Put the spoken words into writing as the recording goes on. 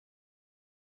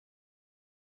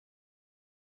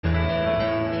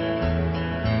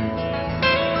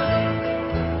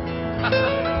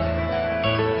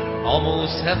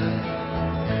almost heaven.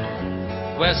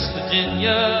 West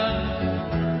Virginia,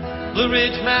 Blue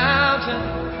Ridge Mountain,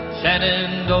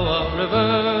 Shenandoah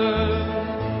River.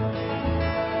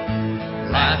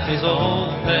 Life is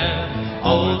old there,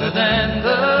 older than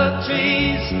the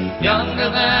trees, younger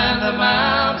than the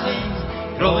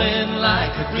mountains, growing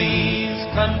like a breeze.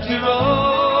 Country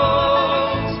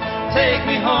roads, take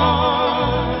me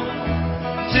home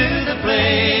to the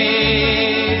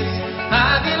place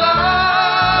I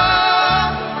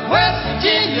belong. West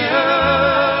Virginia,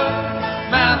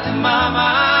 Mountain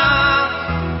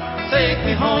Mama, take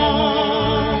me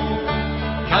home.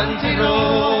 Country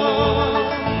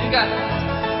roads, you got it.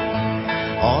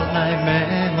 All my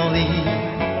memories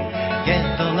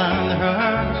get around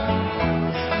her.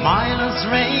 Mindless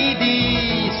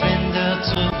ladies render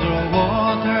to the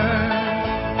water.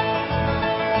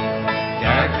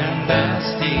 Dark and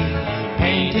dusty,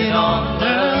 painted on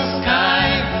the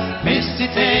sky. Misty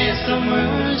taste of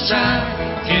moonshine,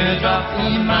 teardrop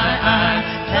in my eye.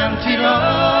 Country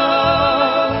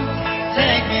road,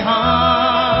 take me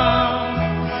home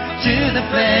to the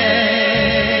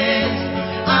place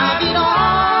I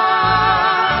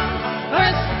belong.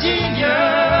 West Virginia,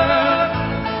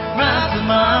 Mountain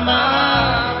Mama,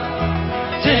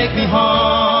 take me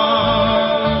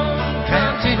home.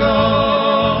 Country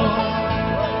road.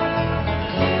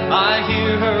 I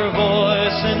hear her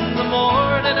voice in the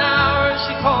morning hours.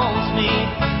 She calls me.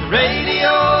 The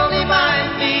radio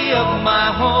reminds me of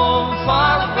my home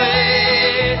far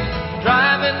away.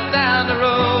 Driving down the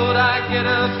road, I get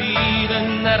a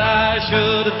feeling that I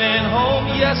should have been home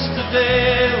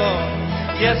yesterday,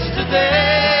 Lord, yesterday.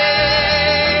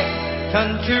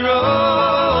 Country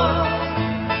road,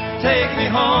 take me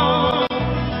home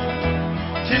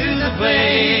to the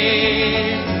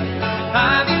place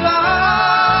I belong.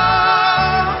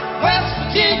 West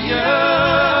Virginia,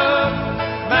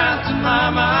 Mountain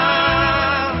Mama,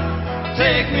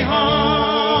 take me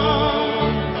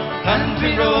home.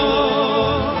 Country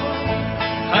road,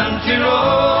 country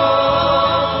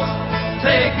road,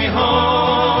 take me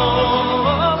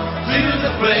home to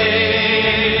the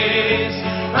place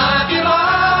I belong.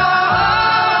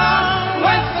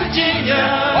 West Virginia,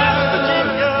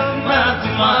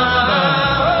 Mountain Mama,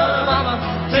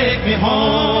 take me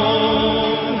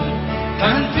home.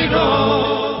 Country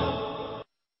road.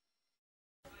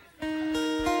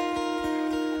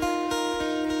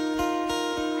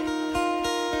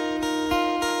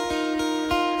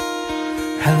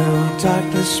 Hello,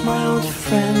 darkness, my old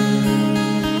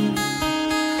friend.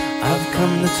 I've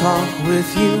come to talk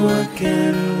with you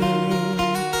again,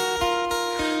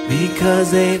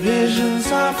 because a vision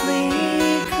softly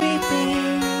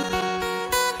creeping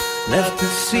left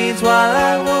its seeds while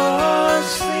I was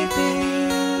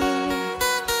sleeping,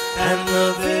 and the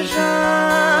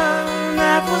vision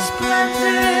that was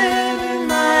planted in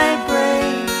my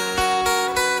brain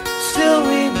still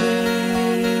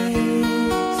remains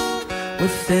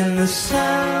within the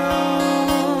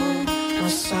sound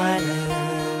of silence.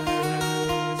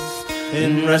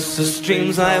 In restless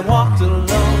dreams I walked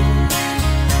alone,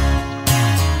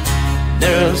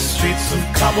 narrow streets of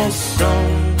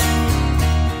cobblestone,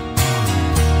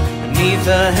 beneath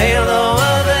the halo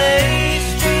of a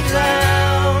street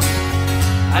lamp.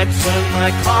 I turned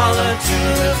my collar to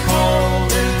the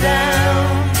cold and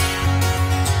down,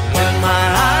 when my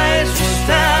eyes were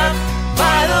stabbed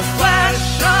by the flash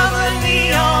of a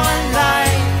neon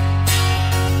light.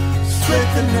 Split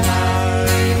the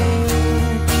night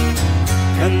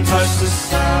and touch the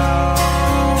sound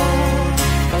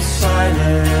of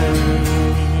silence,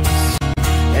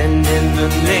 and in the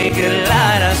naked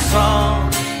light I saw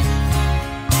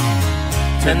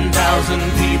 10,000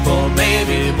 people,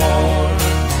 maybe more.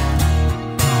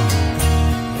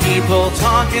 People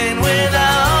talking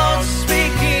without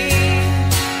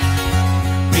speaking,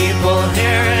 people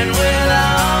hearing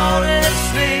without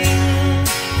listening,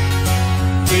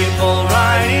 people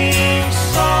writing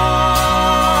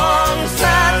songs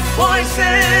that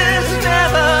voices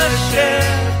never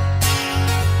shared.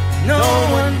 No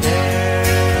one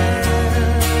dared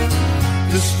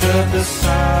disturb the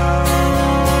sound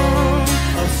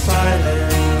of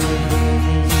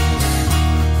silence.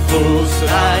 Fools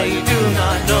that I do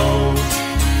not know,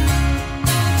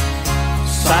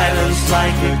 silence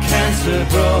like a cancer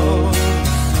grows.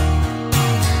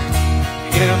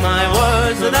 Hear my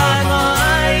words that I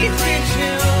might reach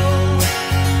you,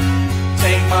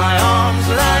 take my arms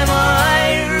that I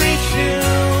might reach you,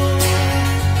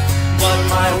 but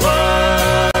my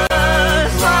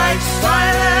words like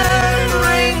silent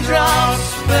raindrops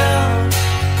fell,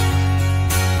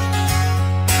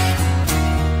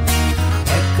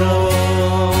 echo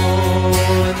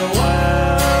in the wild.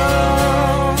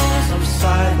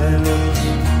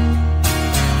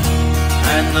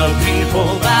 the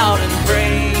people bowed and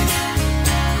prayed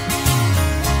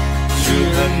to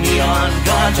the neon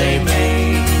god they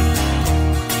made.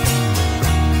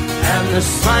 And the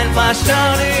sign flashed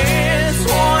out its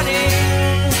warning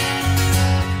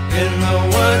in the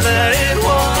word that it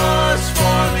was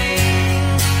for me.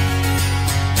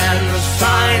 And the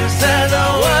sign said the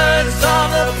words of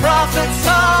the prophets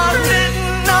are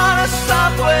written on a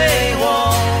subway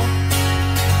wall,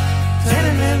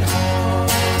 tenement hall,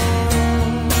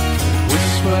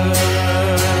 whispered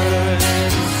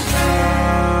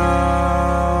sound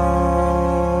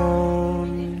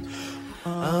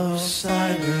of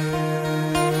silence.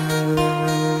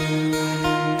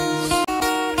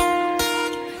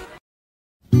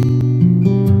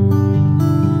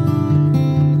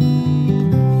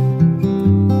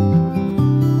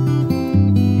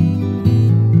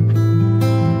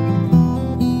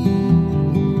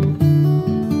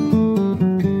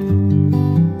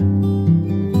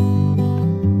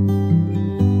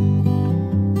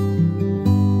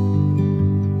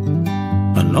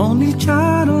 An only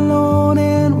child alone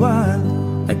and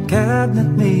wild, a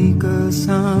cabinet maker's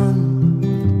son.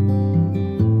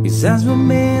 His hands were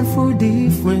meant for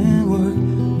different work,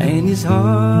 and his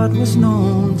heart was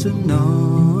known to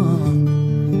none.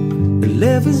 He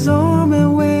left his home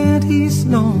and went his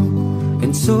lone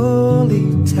and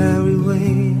solitary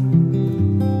way,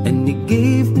 and he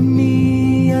gave to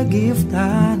me a gift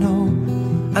I know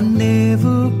I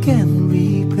never can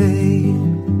repay.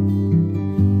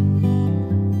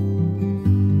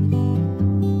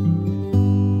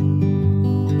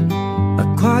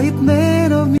 Quiet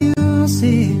man of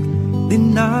music,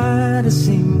 denied a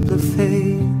simpler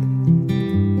fate.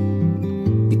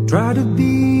 He tried to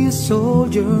be a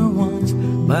soldier once,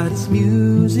 but his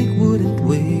music wouldn't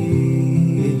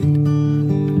wait.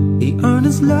 He earned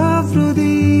his love through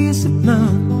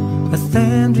discipline, a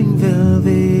thundering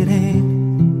velvet hand.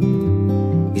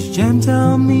 His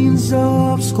gentle means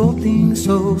of sculpting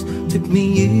souls took me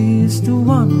years to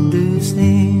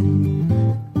understand.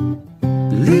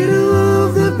 Little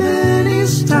of the band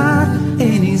is tired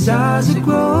and his eyes are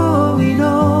growing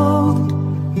old,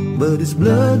 but his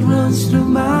blood runs through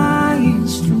my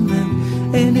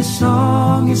instrument and his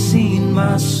song is in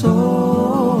my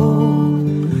soul.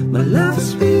 My love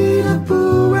has been a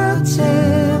poor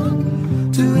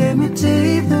attempt to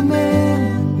imitate the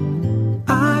man.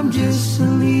 I'm just a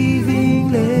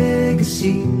living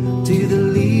legacy to the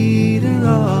leader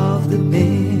of the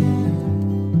band.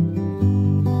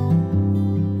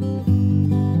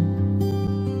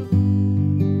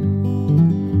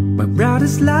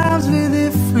 Brothers' lives were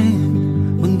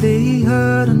different when they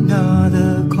heard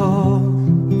another call.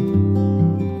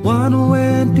 One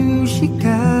went to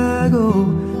Chicago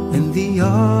and the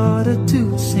other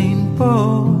to St.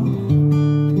 Paul.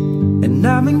 And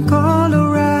I'm in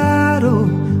Colorado,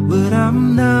 but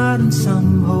I'm not in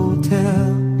some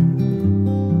hotel,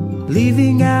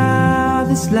 living out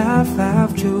this life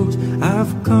I've chose,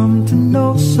 I've come to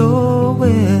know so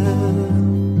well.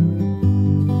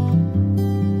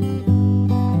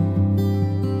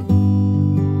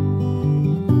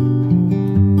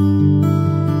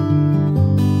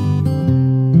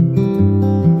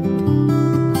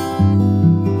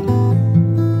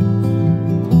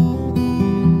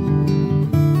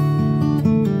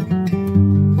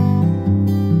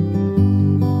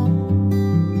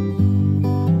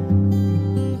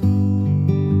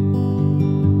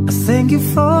 Thank you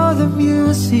for the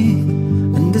music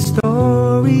and the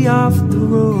story of the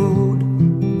road.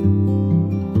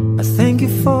 I thank you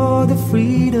for the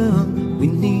freedom we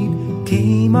need,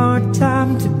 came our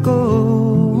time to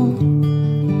go.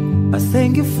 I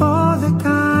thank you for the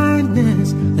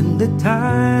kindness and the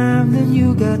time that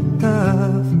you got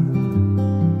tough.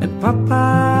 And Papa,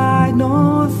 I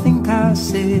don't think I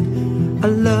said I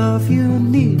love you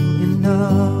near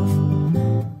enough.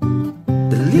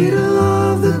 The little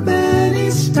of the band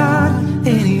is tired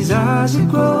and his eyes are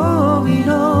growing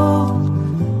old,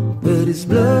 but his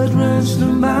blood runs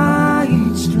through my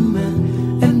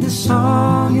instrument and the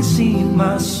song is in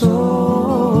my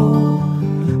soul.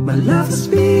 My love has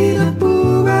been a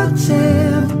poor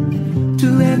attempt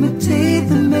to imitate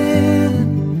the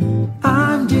man.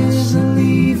 I'm just a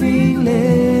living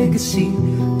legacy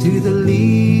to the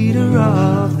leader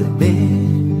of the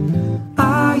band.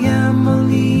 I am a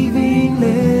living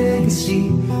legacy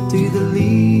to the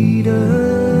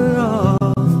leader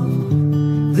of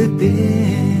the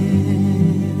band.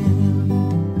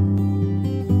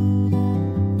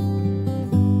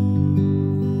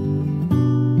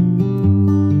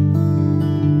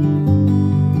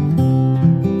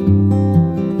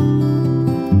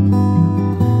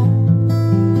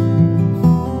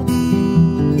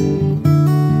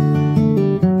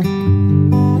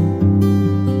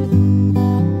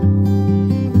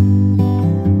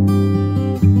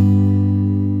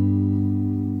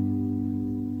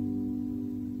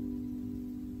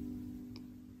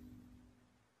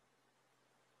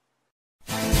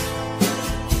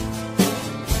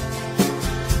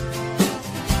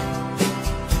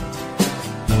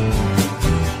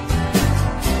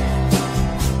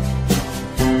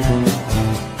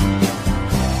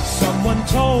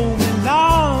 told me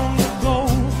long ago,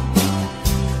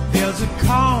 there's a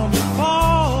calm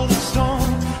before the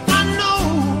storm. I know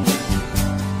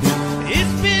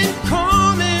it's been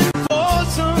coming for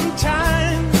some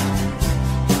time.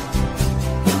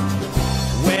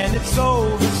 When it's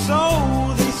over, so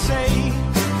they say,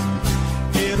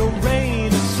 it'll rain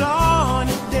a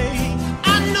sunny day.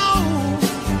 I know,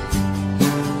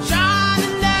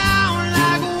 shining down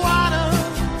like water.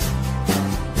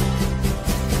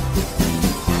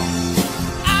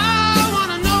 I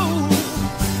wanna know,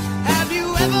 have you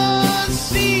ever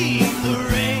seen the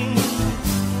rain?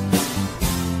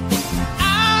 I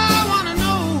wanna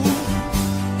know,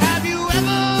 have you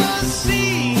ever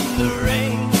seen the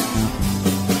rain?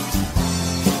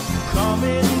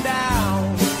 Coming down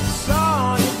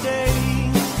sunny day.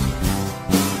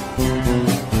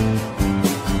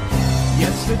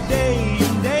 Yesterday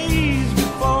and days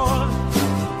before,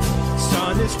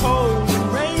 sun is cold and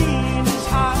rain is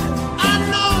hot. I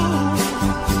know,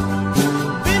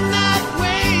 been that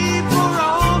way for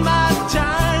all my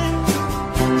time.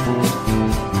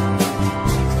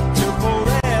 Took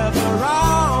forever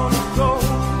on to go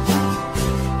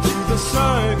through the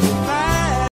circle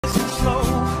fast and slow.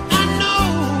 I know,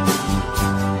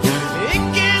 it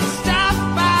can't stop,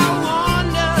 I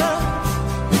wonder.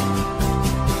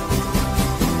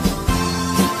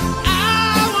 I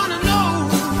wanna know,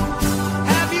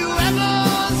 have you ever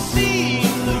seen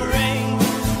the rain?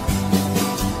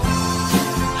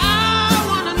 I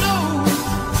wanna know,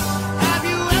 have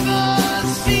you ever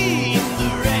seen the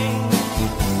rain?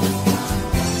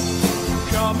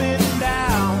 Coming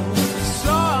down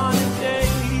sunny day.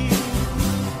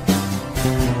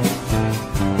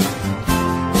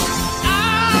 I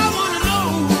wanna know,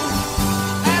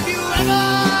 have you ever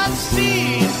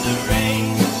seen the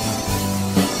rain?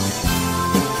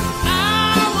 I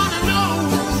wanna know,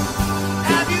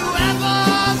 have you ever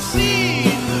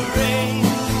seen the rain?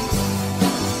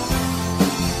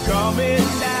 Coming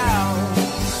down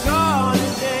sunny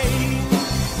day.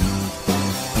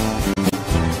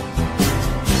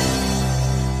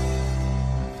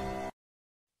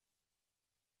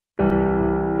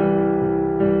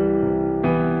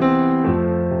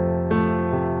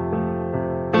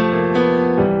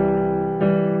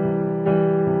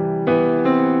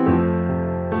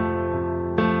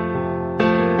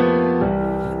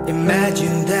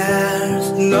 Imagine there's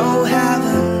no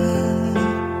heaven.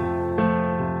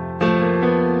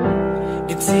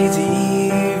 It's easy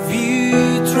if you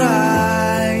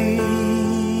try.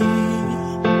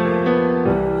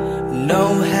 No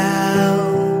hell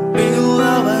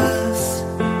below us,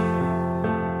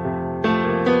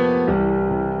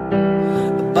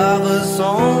 above us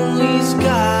only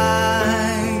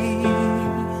sky.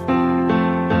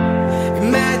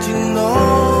 Imagine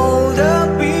all the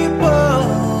people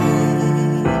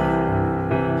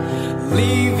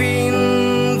leaving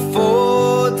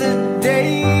for the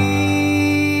day.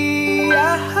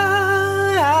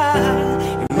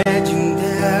 Imagine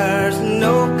there's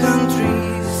no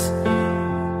countries.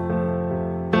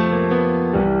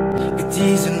 It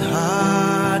isn't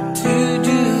hard to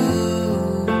do.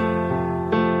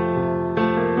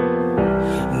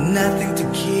 Nothing to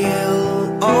kill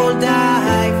or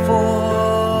die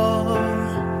for,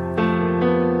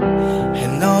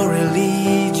 and no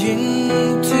religion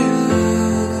too.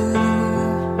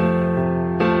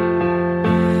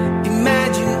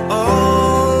 Imagine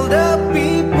all the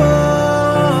people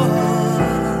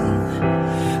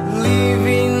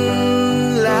living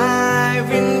life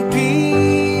in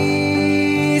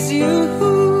peace.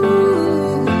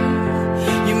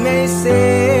 You may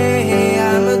say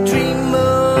I'm a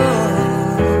dreamer,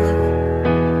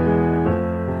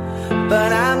 but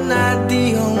I'm not the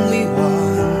only one.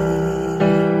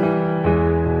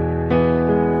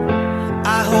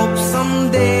 I hope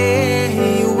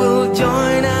someday you will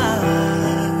join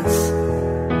us,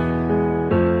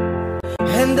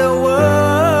 and the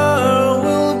world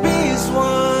will be as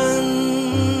one.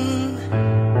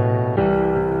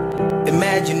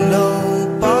 Imagine no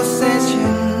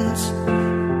possessions.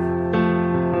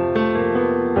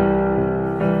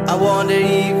 I wonder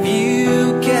if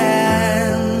you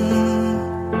can.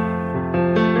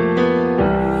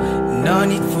 No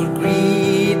need for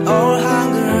greed or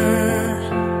hunger.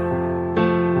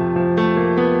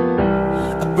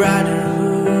 A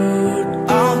brotherhood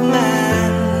of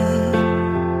man.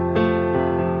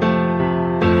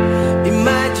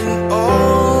 Imagine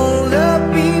all the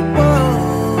people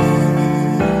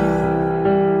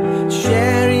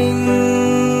sharing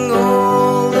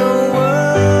all the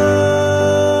world.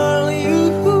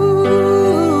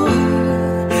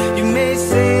 You may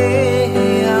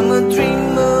say I'm a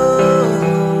dreamer,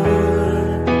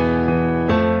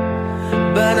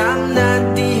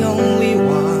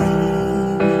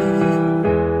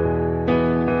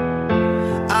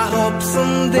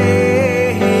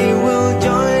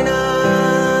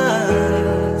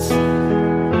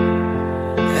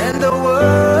 the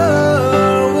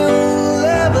world will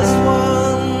love us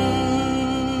one.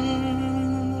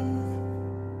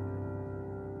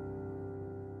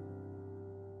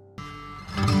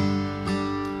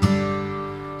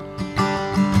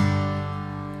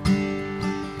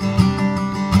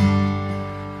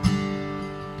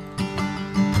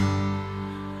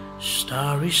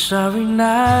 Starry, starry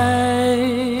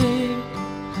night,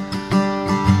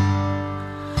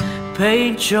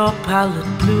 paint your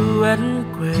palette blue and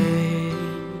gray.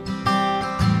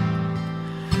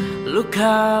 Look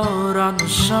out on the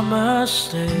summer's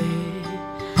day,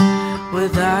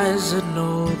 with eyes that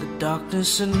know the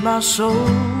darkness in my soul.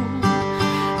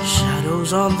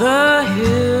 Shadows on the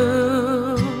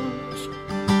hills,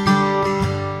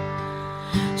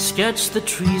 sketch the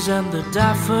trees and the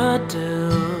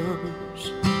daffodils,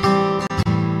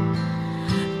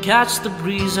 catch the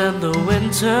breeze and the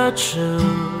winter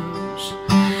chills,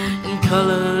 in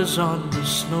colors on the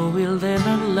snowy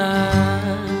linen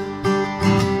land.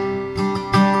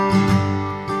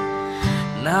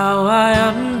 Now I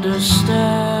understand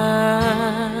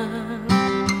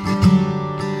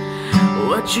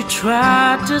what you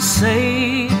tried to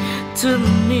say to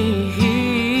me,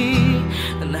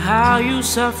 and how you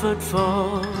suffered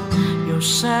for your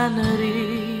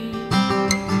sanity.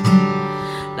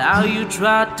 Now you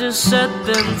tried to set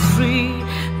them free.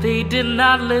 They did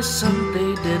not listen,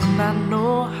 they did not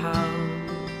know how.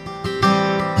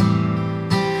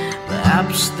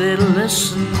 Perhaps they'll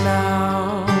listen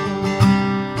now.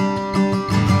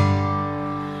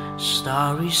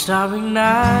 Starry, starry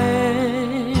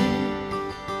night,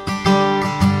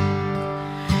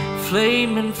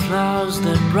 flaming flowers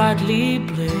that brightly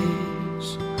blaze,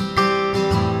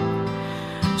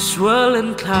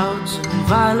 swirling clouds in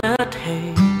violet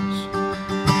haze,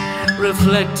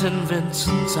 reflecting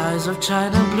Vincent's eyes of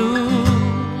china blue,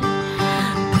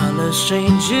 colors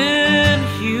changing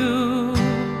hue,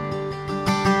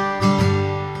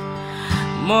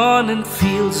 morning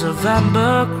fields of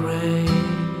amber gray,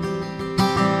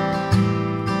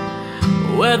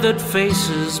 weathered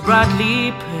faces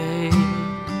brightly paint,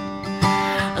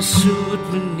 a suit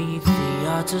beneath the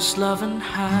artist's loving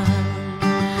hand.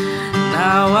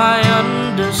 Now I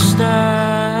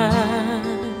understand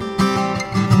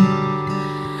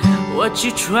what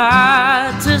you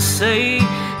tried to say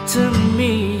to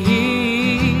me,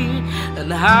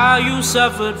 and how you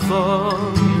suffered for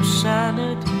your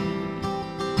sanity.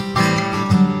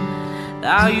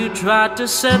 Now you tried to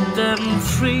set them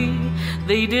free.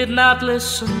 They did not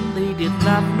listen, they did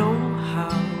not know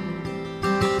how.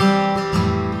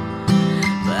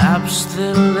 Perhaps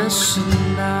they'll listen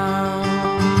now.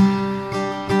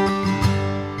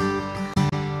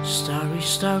 Starry,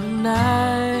 starry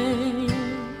night,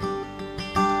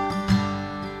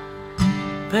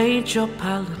 paint your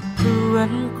palette blue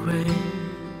and gray.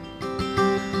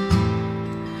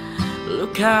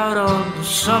 Look out on the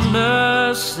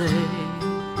summer's day,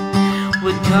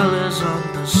 with colors on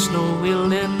the snowy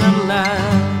linen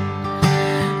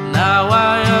land. Now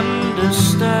I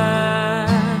understand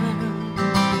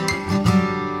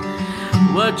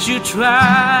what you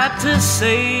tried to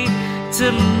say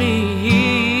to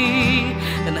me,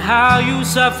 and how you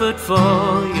suffered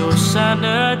for your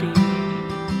sanity.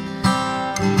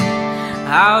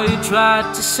 How you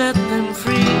tried to set them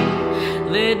free.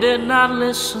 They did not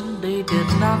listen, they did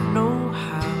not know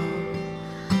how.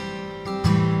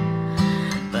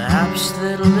 Perhaps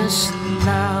they'll listen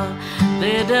now.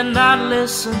 They did not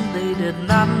listen, they did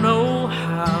not know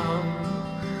how.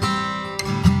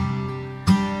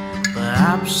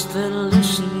 Perhaps they'll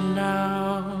listen now.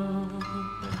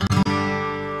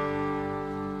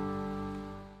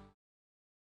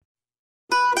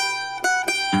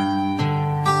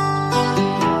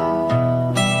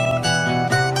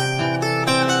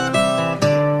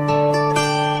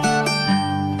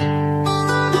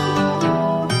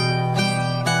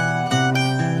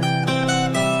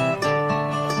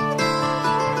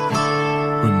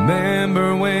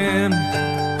 Remember when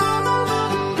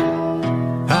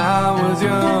I was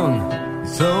young,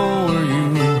 so were you,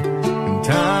 and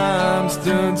time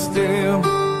stood still,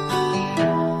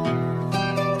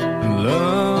 and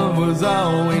love was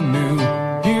all we knew.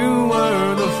 You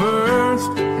were the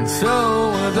first, and so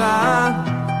was I,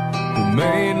 who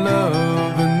made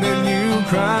love and then you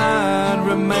cried.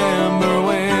 Remember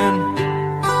when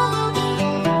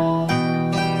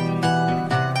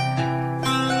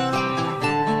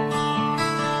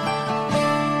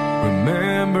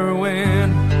Remember when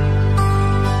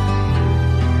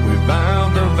we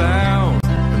bound the vows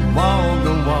and walked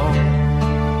the walk,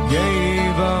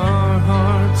 gave our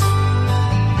hearts,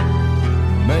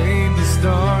 made the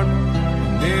start,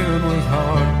 and it was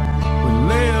hard.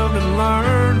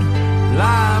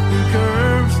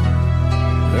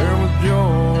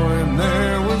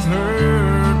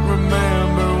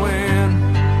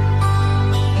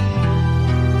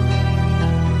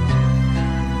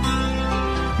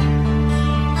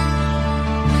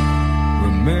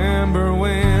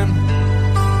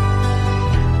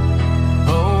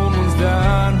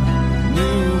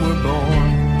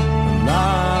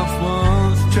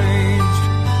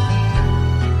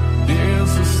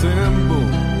 simple,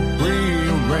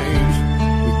 rearranged.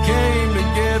 We came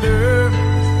together,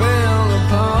 fell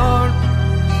apart,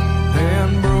 and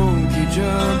broke each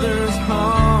other's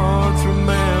hearts.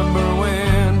 Remember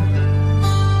when?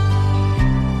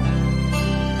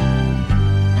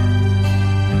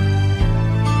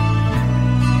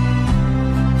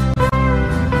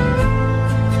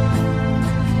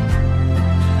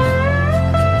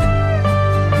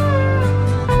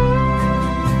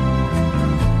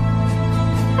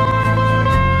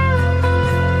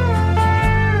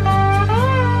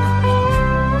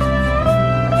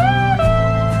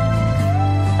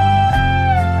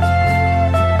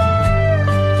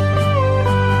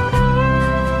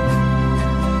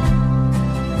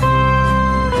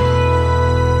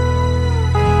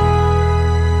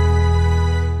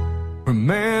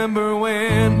 Remember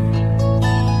when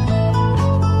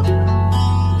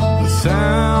the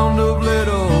sound of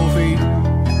little feet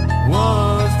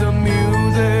was the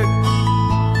music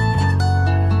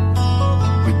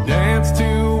we danced to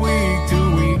week,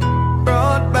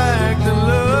 brought back the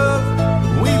love,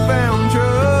 we found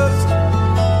trust,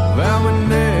 vow we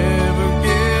never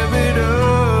give it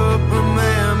up.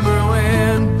 Remember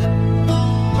when?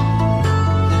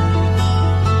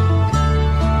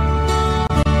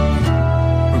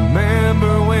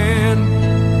 Remember when?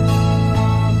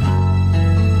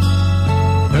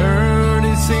 Heard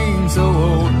it seems so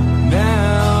old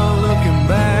now, looking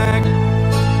back,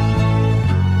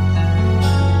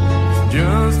 it's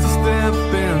just a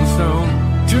stepping stone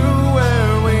to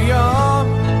where we are,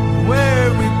 where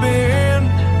we've been.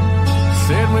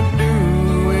 Said we'd do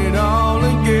it all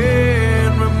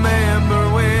again. Remember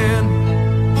when?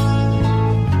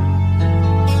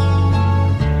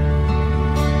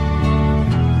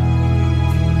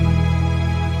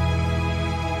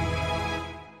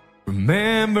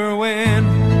 Remember when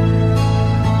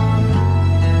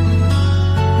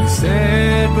we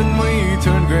said when we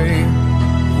turned gray,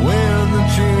 when the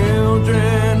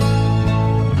children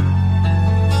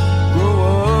grow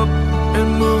up and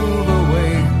move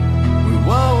away, we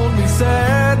won't be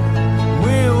sad,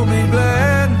 we'll be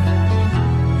glad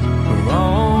for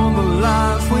all the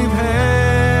lives we've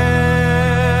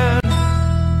had,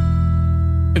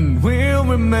 and we'll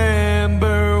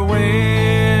remember when.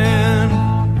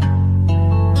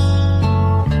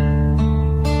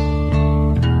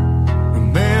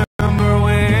 Remember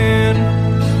when?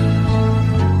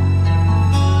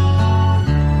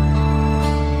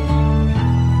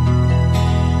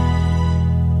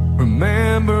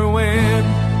 Remember when?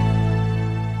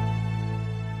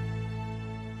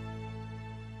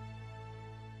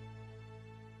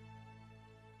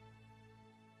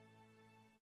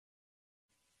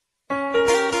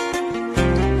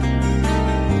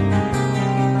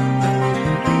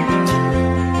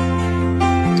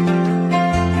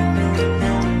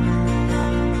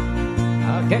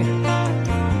 Okay.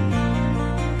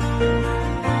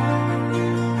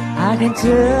 I can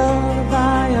tell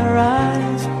by your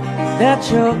eyes that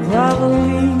you're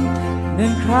probably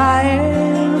been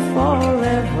crying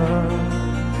forever.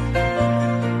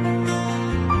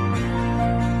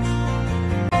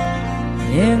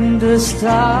 In the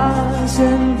stars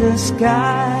in the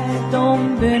sky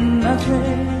don't mean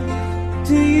nothing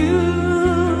to you,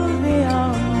 they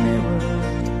are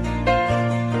mirrors.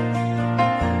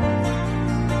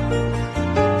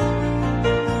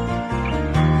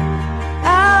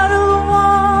 I don't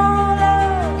wanna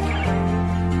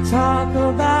talk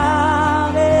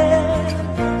about it,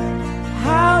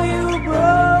 how you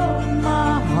broke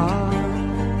my heart.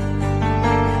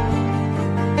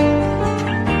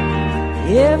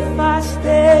 If I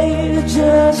stay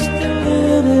just a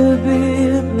little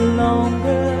bit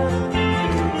longer,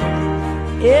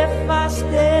 if I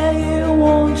stay,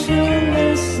 won't you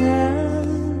listen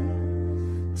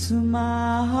to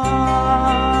my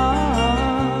heart?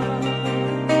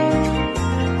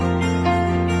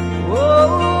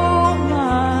 Oh,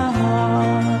 my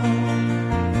heart.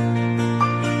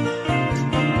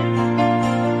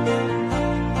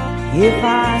 If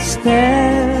I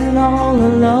stand all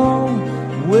alone,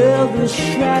 will the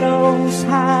shadows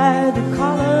hide the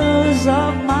colors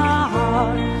of my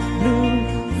heart? Blue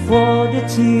for the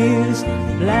tears,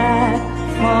 black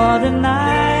for the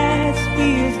nights,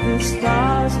 is the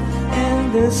stars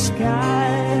and the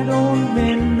sky don't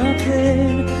mean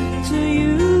nothing to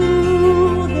you,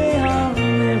 they are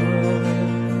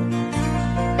mirrors.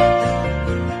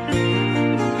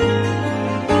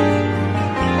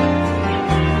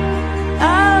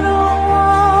 I don't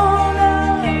wanna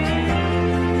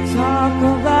talk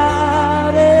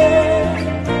about it,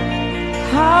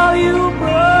 how you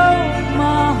broke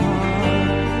my heart.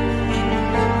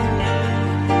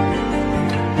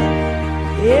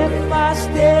 If I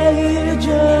stay here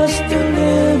just a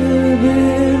little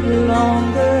bit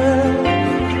longer,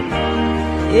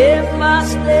 if I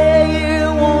stay here,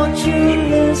 won't you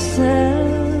listen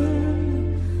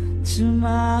to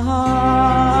my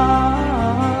heart?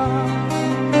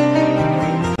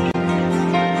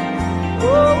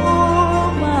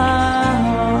 Oh, my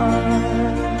heart.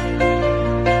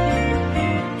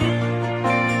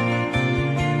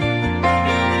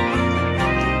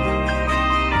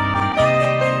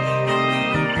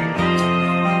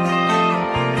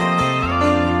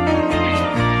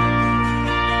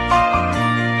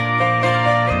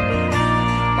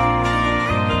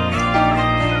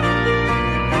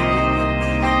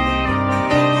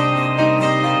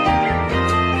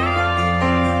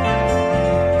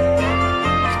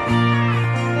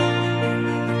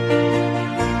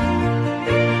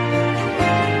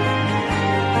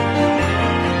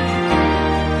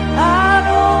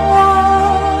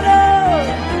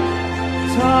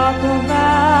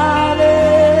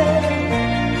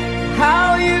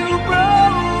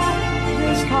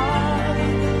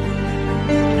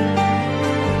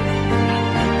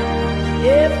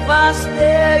 If I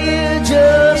stay here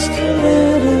just a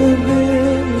little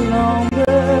bit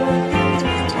longer,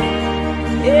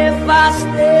 if I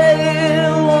stay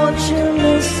here, won't you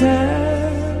listen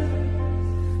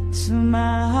to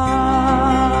my heart?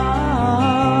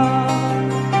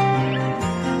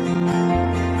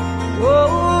 Oh,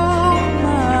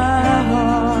 my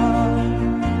heart.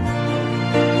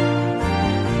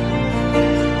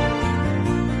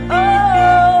 Oh,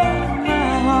 my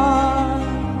heart.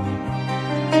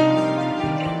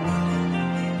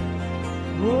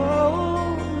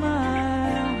 Oh, my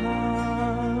heart.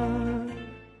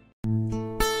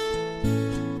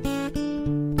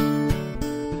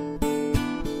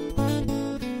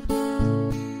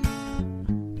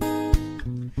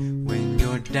 When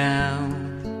you're down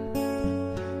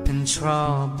in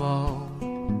trouble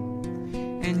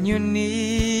and you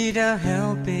need a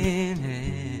helping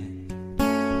hand,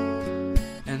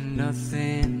 and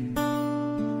nothing,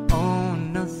 oh,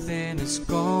 nothing is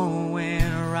going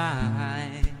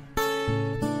right,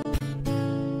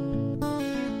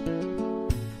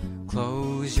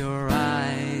 close your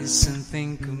eyes and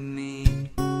think of me,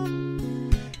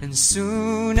 and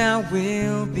soon I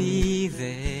will be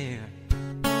there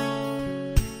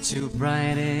to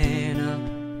brighten up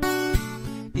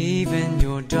even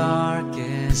your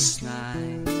darkest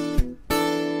night.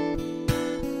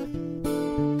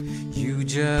 You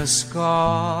just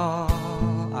call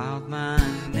out my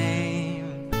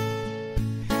name,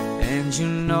 and you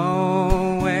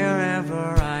know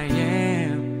wherever I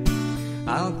am,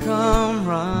 I'll come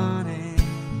running,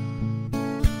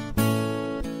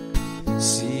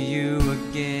 see you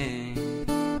again.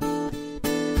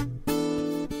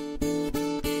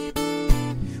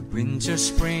 Winter,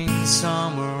 spring,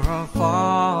 summer, or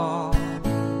fall,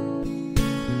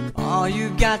 all you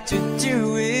got to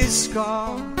do is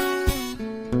call,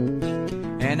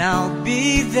 and I'll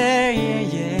be there, yeah,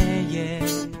 yeah, yeah.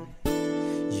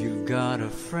 You've got a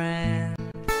friend.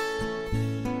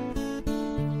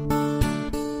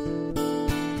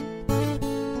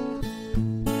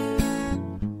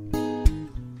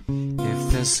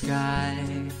 If the sky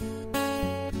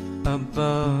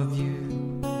above you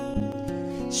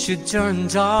should turn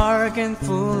dark and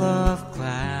full of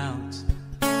clouds,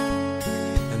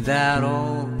 and that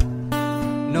old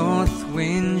north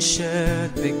wind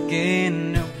should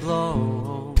begin to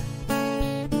blow,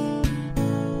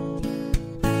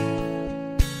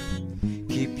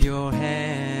 keep your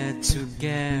head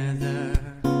together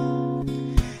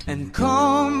and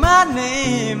call my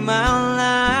name out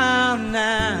loud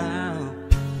now.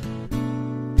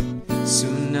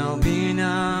 Soon I'll be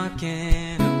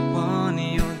knocking upon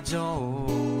your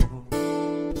door.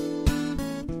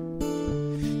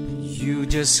 You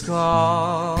just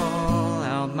call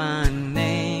out my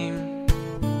name,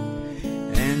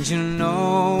 and you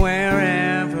know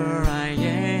wherever I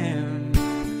am,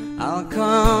 I'll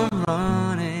come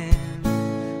running.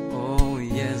 Oh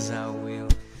yes, I will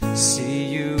see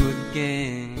you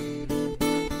again.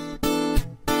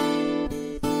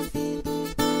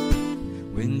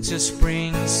 Winter,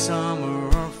 spring, summer,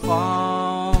 or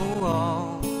fall,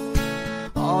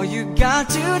 all you got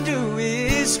to do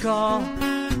is call,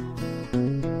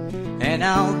 and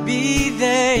I'll be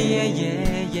there, yeah,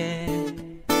 yeah, yeah.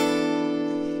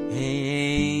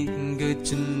 Ain't good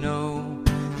to know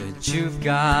that you've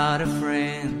got a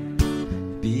friend.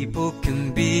 People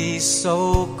can be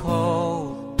so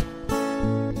cold,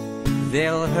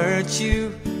 they'll hurt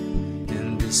you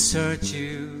and desert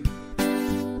you,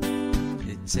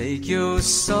 take your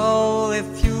soul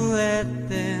if you let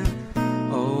them.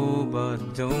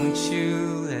 but don't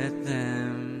you let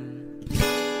them.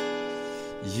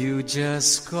 You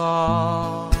just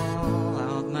call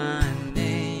out my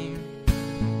name,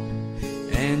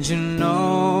 and you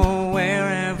know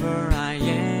wherever I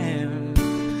am,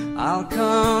 I'll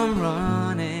come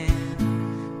running.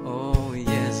 Oh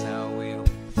yes, I will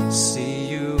see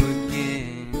you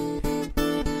again.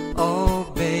 Oh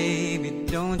baby,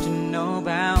 don't you know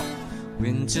about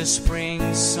winter,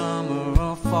 spring, summer,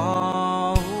 or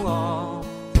fall?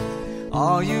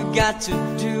 All you got to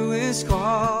do is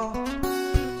call,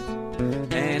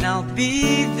 and I'll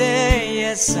be there,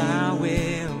 yes I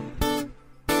will.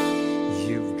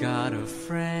 You've got a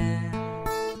friend.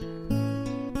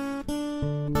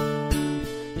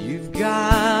 You've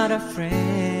got a friend.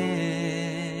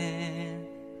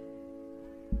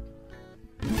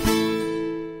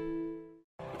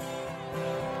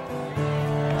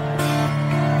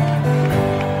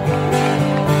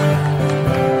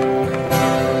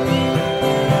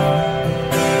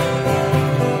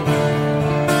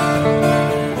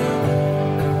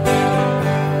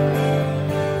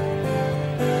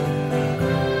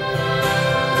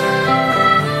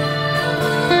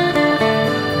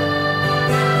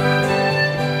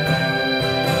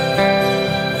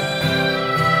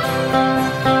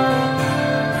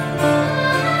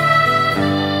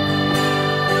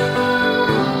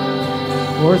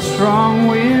 For strong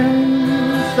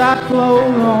winds that blow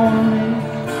lonely,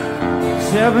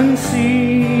 7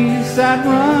 seas that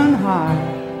run high,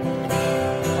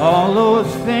 all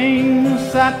those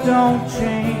things that don't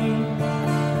change,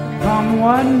 come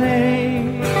what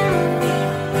may.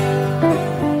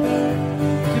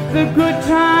 If the good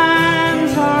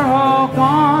times are all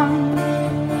gone,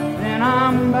 then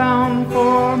I'm bound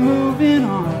for moving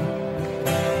on.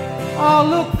 I'll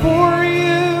look for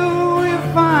you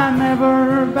if I'm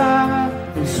ever back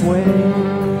this way.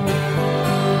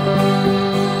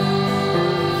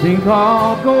 Think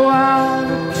I'll go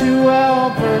out to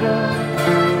Alberta,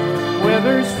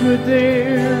 weather's good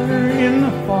there in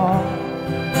the fall.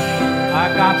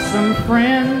 I got some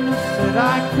friends that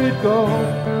I could go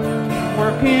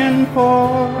working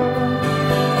for.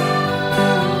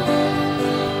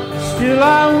 Still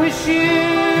I wish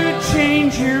you'd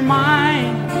change your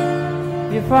mind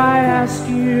if I ask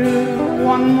you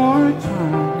one more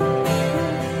time.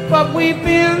 But we've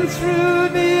been through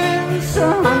this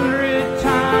 100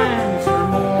 times or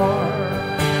more.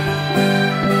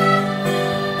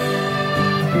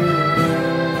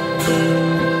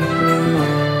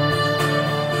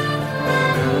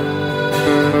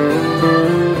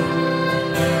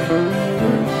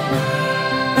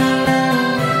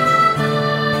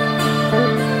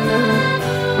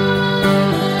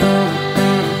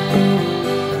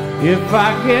 If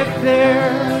I get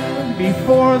there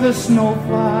before the snow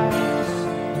flies,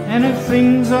 and if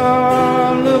things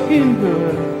are looking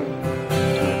good,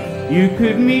 you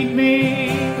could meet me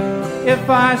if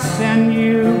I send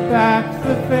you back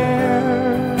the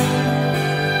fare.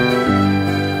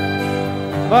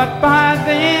 But by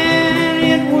then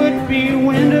it would be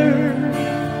winter,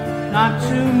 not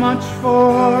too much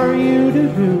for you to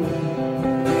do,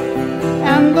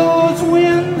 and those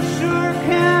winds sure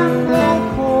can blow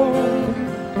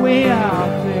cold way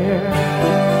out there.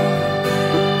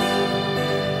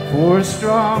 For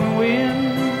strong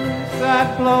winds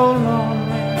that blow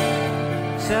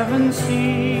lonely, 7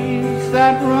 seas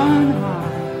that run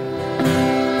high,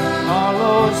 all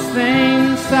those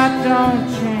things that don't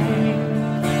change,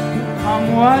 come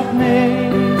what may.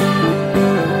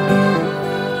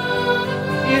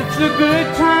 If the good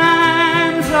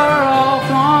times are all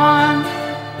gone,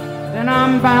 then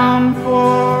I'm bound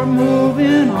for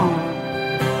moving on.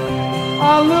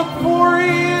 I'll look for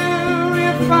you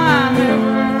if I'm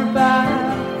ever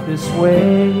back this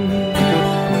way.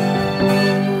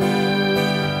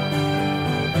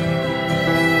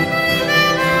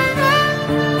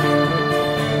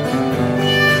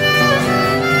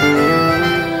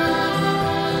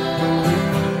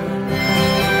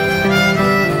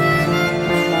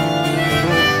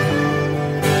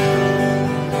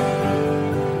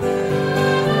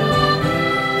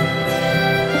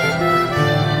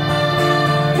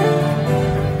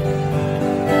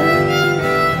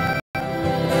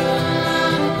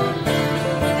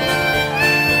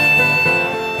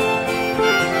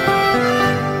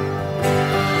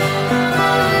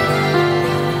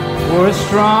 For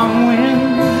strong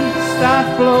winds that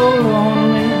blow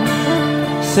lonely,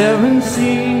 7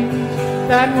 seas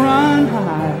that run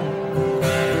high,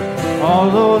 all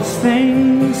those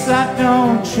things that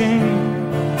don't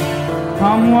change,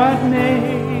 come what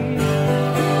may.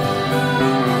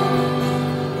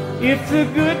 If the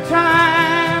good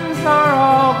times are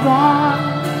all gone,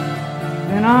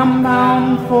 I'm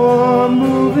bound for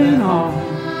moving on.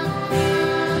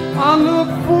 I'll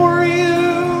look for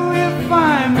you if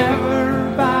I'm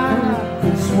ever back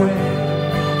this way.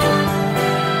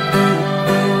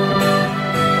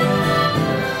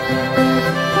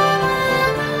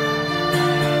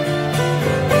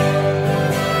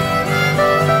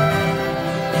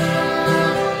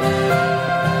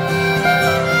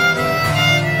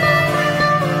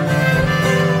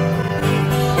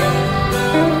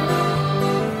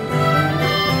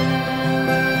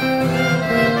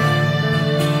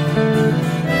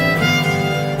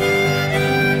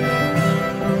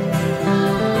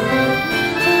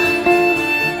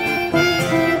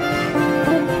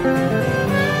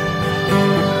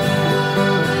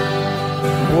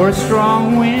 Four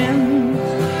strong winds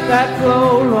that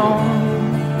blow long,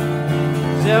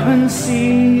 7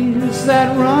 seas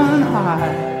that run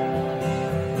high,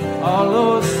 all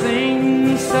those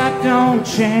things that don't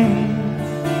change,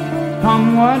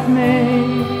 come what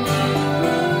may.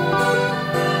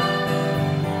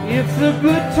 If the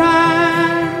good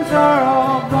times are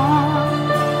all gone,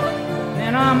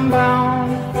 then I'm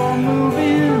bound for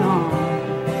moving on.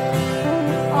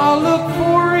 I'll look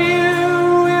for you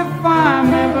if I'm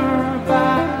ever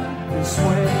back this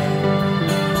way.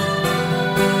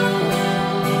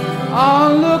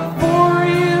 I'll look for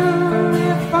you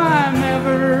if I'm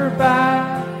ever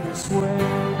back this way.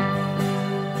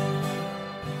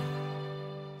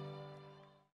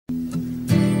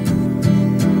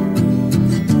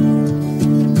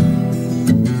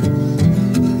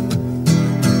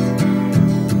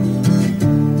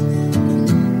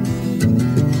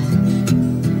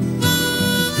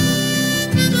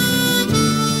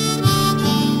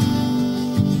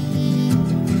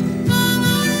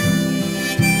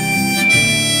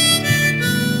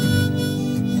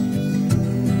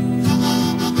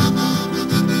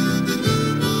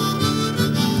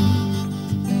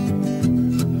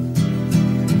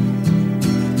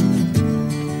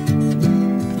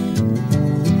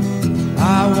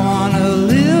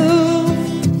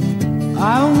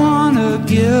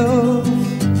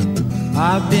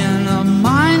 I've been a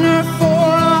miner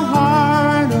for a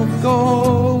heart of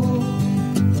gold.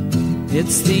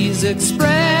 It's these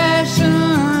expressions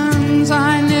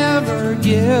I never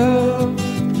give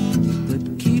that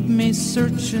keep me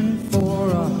searching for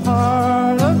a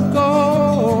heart of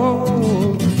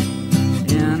gold.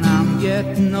 And I'm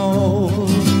getting old.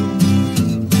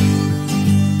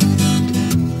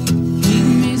 Keep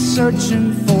me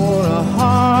searching for a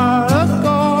heart of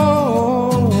gold.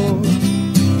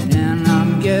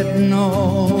 Getting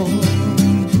old.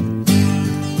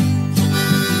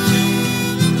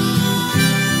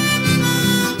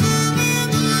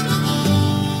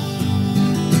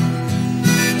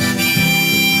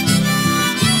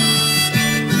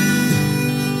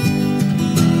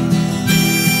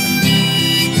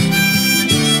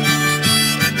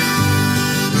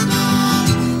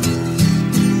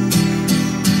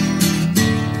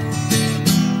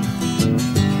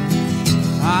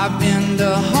 I've been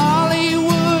to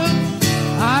Hollywood,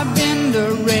 I've been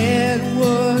to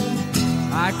Redwood,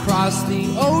 I crossed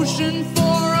the ocean for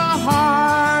a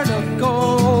heart of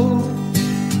gold.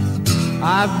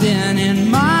 I've been in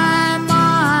my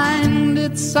mind,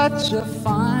 it's such a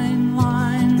fine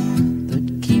line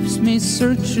that keeps me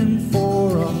searching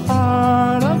for a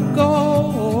heart of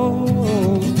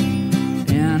gold.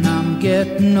 And I'm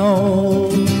getting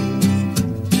old.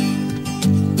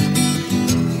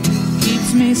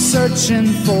 Me searching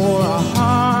for a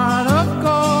heart of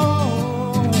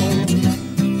gold,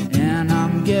 and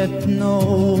I'm getting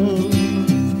old.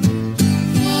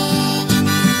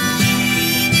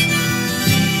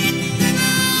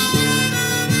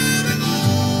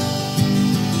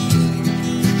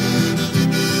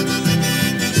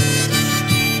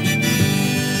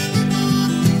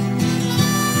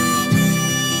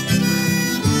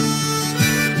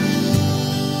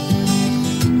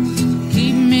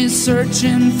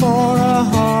 Searching for a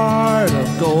heart of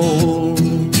gold.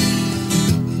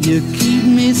 You keep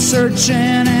me searching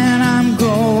and I'm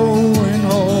growing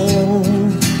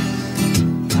old.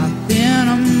 I've been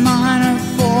a miner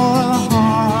for a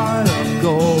heart of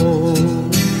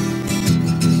gold.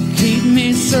 Keep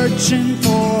me searching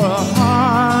for a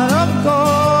heart of gold.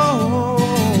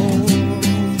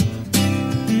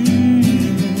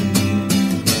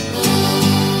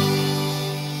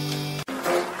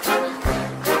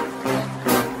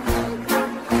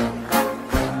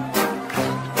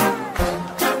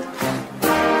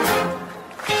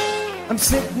 I'm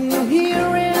sitting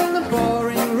here in the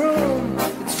boring room.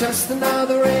 It's just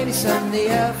another rainy Sunday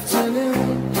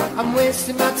afternoon. I'm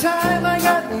wasting my time, I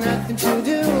got nothing to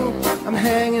do. I'm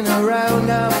hanging around,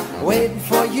 I'm waiting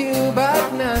for you,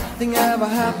 but nothing ever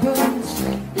happens.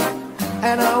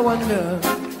 And I wonder,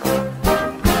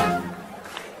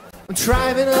 I'm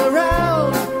driving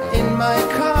around in my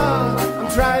car. I'm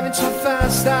driving too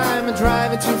fast, I'm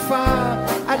driving too far.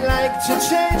 I'd like to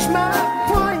change my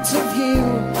point of view.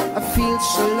 I feel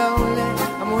so lonely,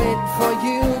 I'm waiting for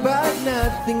you, but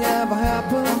nothing ever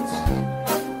happens.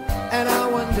 And I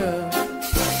wonder,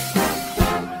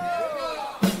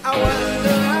 I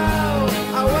wonder how,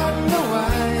 I wonder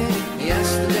why.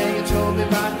 Yesterday you told me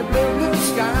about the blue, blue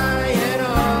sky, and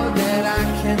all that I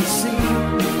can see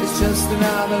is just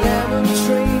another lemon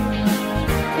tree.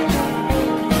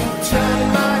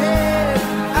 Turning my head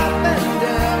up and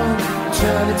down,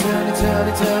 turning, turning,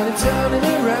 turning, turning, turning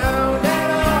around, and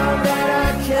all that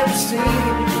I can see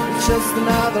is just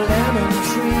another lemon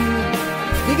tree.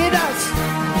 You get us,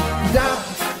 down.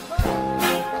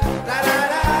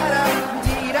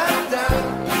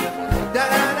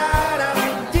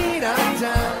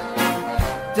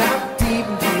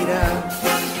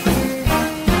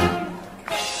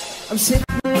 I'm sitting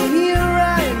here,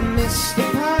 I miss the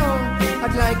power.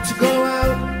 I'd like to go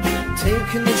out,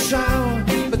 taking a shower,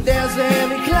 but there's a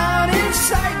heavy cloud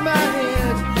inside my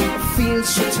head. I feel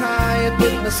so tired,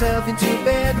 put myself into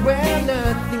bed where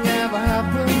nothing ever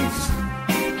happens.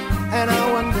 And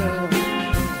I wonder,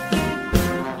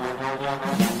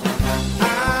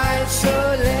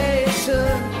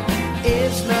 isolation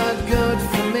is not good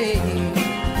for me.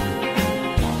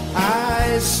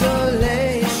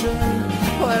 Isolation,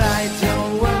 but I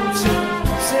don't want to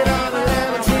sit on a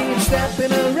lemon tree and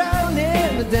stepping around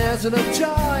in the desert of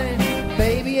joy.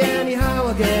 Baby, anyhow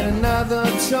I'll get another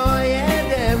toy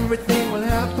and everything will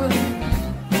happen.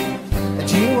 And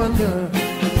you wonder,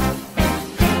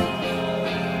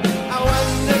 I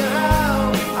wonder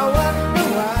how, I wonder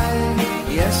why.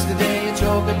 Yesterday you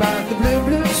told me about the blue,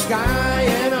 blue sky,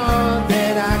 and all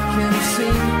that I can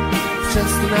see is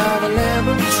just another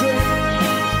lemon tree.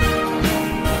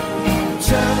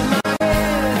 Turning my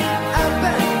head up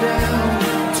and down,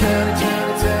 turning,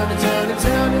 turning, turning, turning,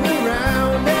 turning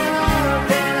around, and all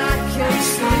that I can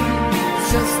see is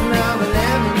just another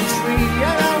lemon tree.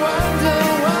 And I wonder,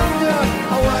 wonder,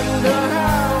 I wonder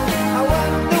how, I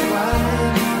wonder why.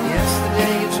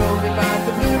 Yesterday you told me about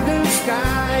the blue, blue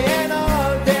sky, and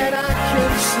all that I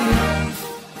can see,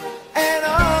 and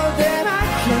all that I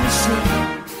can see,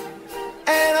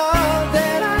 and all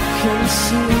that I can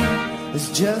see. It's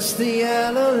just the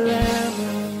yellow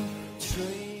lemon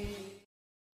tree.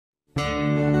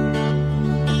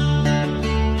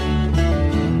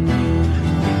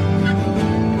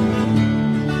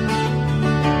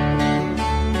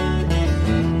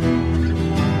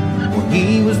 Well,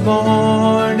 he was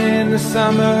born in the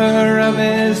summer of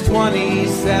his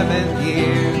 27th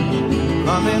year,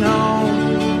 coming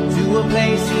home to a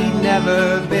place he'd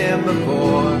never been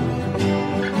before.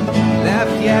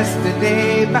 Left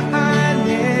yesterday behind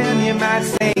him, you might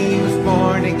say he was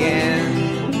born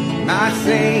again. You might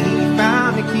say he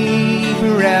found a key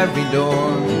for every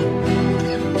door.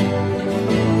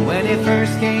 When he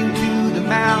first came to the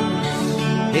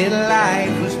mountains, his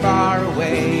life was far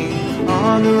away,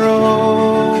 on the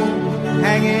road,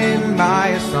 hanging by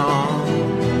a song.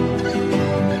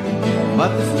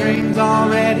 But the string's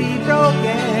already broken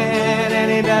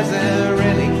and he doesn't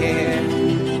really care.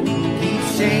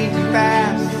 Changing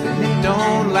fast and it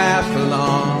don't last for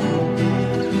long.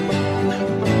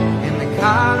 In the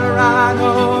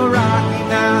Colorado Rocky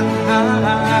Mountain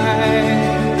High,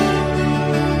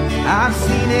 I've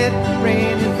seen it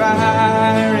rain and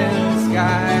fire in the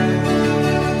sky.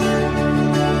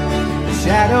 The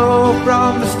shadow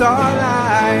from the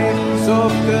starlight,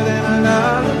 softer than a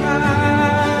lullaby.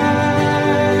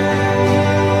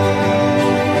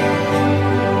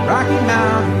 Rocky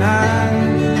Mountain High,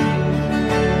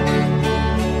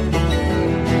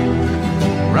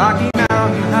 Rocky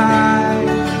Mountain High.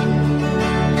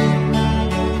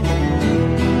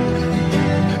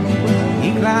 He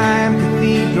climbed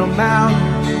Cathedral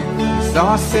Mountain,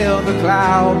 saw a silver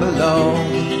cloud below,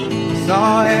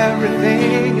 saw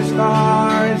everything as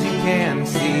far as you can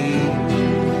see.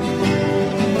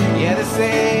 Yeah, they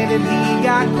say that he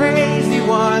got crazy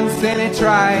once and he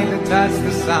tried to touch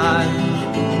the sun,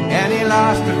 and he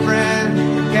lost a friend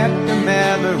who kept a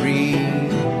memory.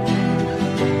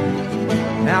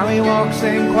 Now he walks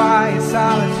in quiet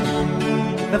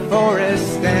solitude, the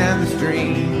forest and the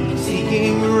stream,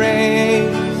 seeking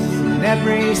grace in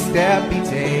every step he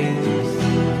takes.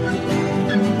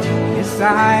 His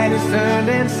side is turned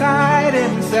inside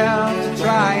himself to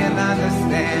try and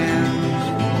understand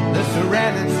the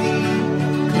serenity,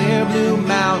 clear blue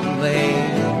mountain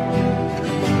lake.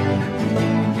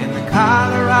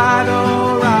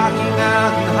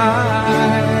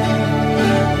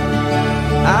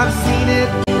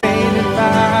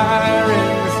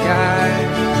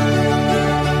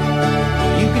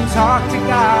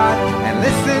 side and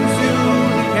listen to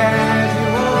the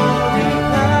casual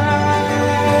reply.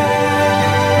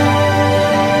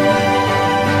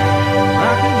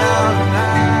 Rocky Mountain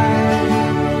High,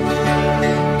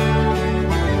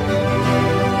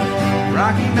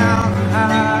 Rocky Mountain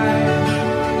High.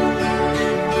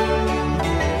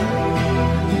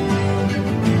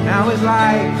 Now his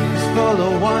life is full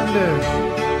of wonder,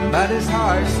 but his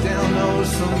heart still knows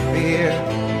some fear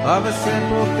of a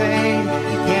simple thing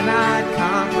he cannot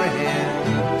comprehend.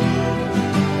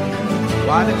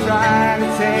 Why to try to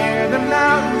tear the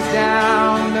mountains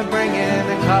down to bring in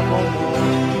a couple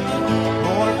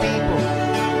more people,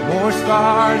 more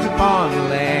scars upon the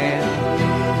land.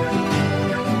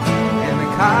 And the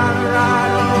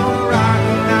Colorado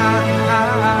Rocky Mountain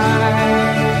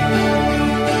High,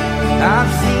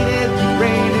 I've seen it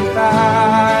rain and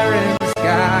fire in the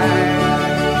sky.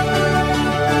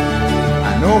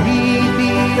 I know he'd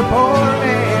be a poor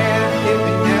man if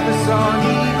he never saw an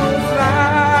eagle fly.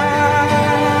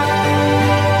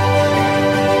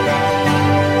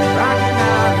 Rocky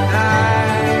Mountain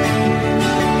High,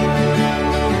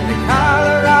 the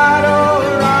Colorado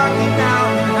Rocky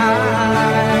Mountain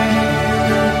High.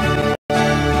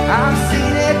 I've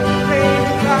seen it rain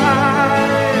and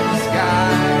fire in the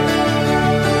sky.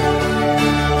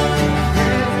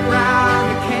 Hands around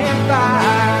the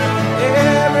campfire,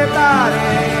 everybody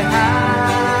high.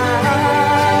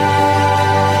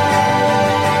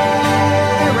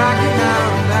 Rocky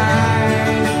Mountain High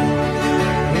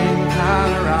in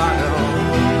Colorado.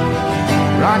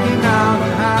 Rocky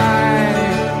Mountain High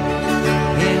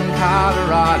in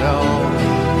Colorado.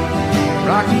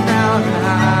 Rocky Mountain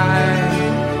High.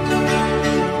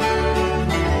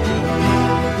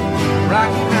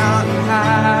 Rocky Mountain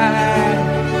High.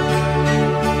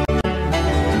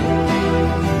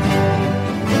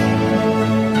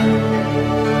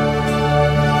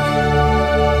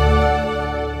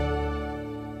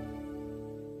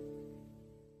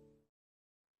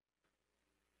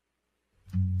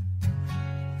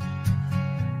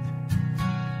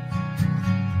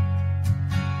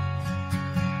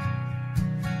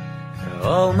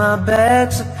 All my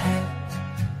bags are packed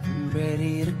and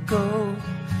ready to go.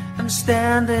 I'm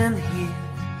standing here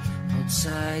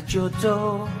outside your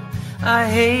door. I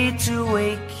hate to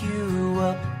wake you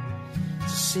up to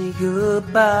say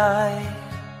goodbye,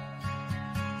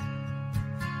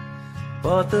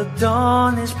 but the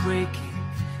dawn is breaking,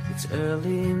 it's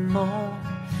early morn.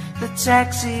 The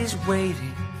taxi's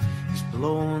waiting, he's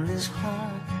blowing his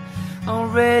horn.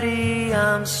 Already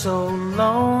I'm so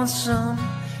lonesome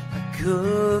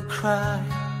could cry.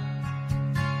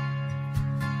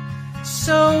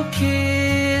 So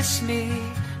kiss me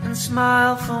and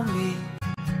smile for me.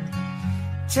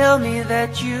 Tell me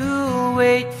that you'll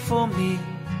wait for me.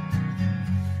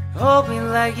 Hold me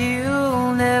like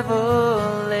you'll never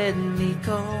let me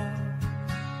go.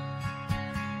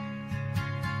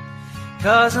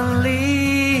 'Cause I'm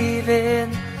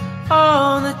leaving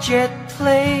on a jet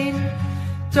plane.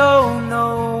 Don't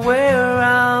know where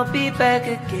I'll be back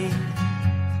again.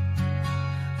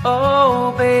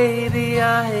 Oh baby,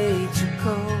 I hate to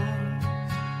go.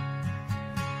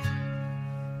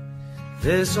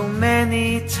 There's so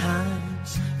many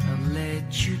times I've let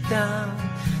you down,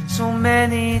 so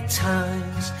many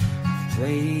times I've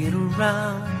played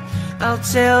around. I'll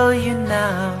tell you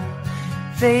now,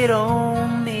 they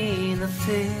don't mean a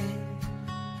thing.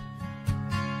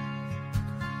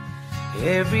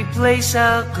 Every place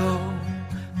I'll go,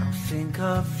 I'll think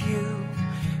of you.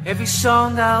 Every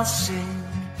song I'll sing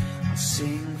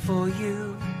for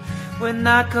you. When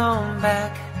I come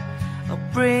back, I'll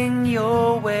bring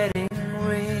your wedding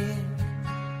ring.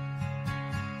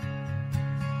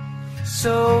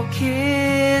 So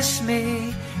kiss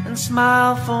me and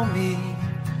smile for me.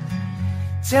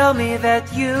 Tell me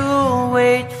that you'll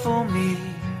wait for me.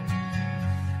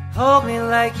 Hold me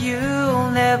like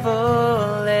you'll never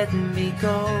let me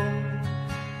go.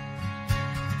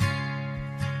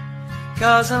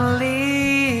 'Cause I'm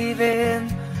leaving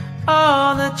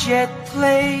on a jet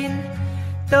plane.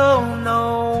 Don't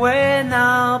know when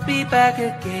I'll be back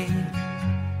again.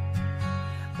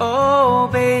 Oh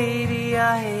baby,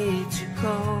 I hate to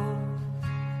go.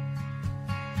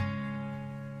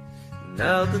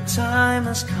 Now the time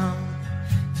has come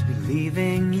to be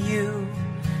leaving you.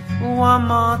 One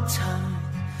more time,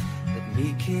 let me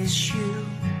kiss you.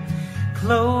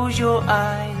 Close your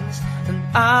eyes and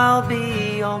I'll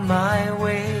be on my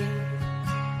way.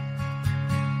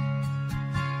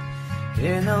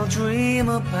 And I'll dream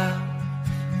about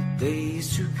the days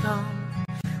to come,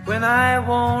 when I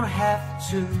won't have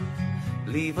to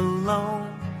leave alone.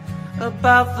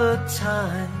 About the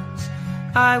times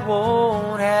I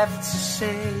won't have to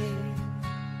say.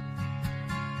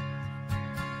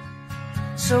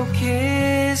 So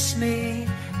kiss me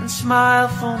and smile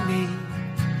for me.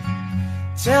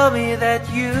 Tell me that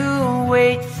you'll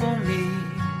wait for me.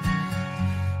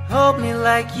 Hold me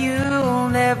like you'll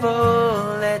never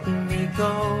let me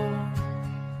go.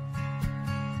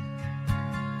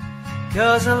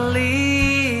 'Cause I'm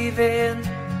leaving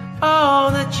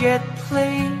on a jet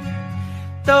plane.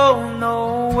 Don't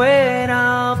know when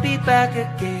I'll be back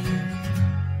again.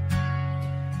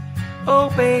 Oh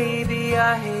baby,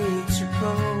 I hate to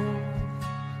go.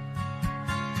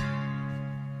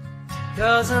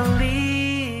 'Cause I'm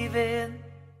leaving.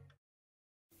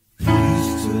 We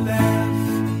used to laugh,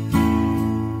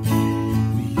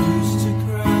 we used to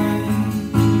cry,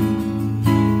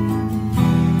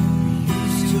 we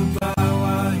used to bow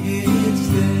our heads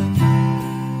then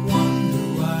wonder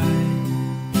why.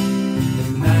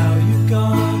 And now you're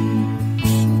gone,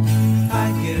 I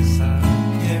guess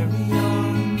I'll carry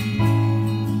on.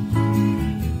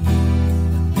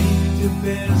 Make the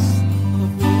best of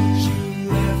what you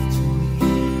left to me.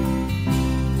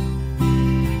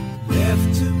 Left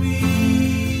to me,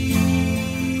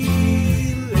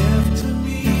 left to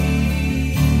me.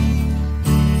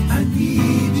 I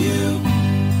need you,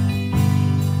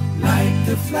 like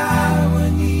the flower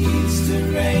needs the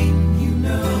rain. You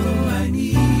know I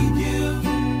need you.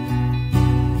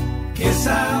 Guess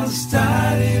I'll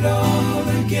start it all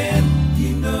again.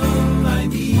 You know I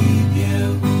need you,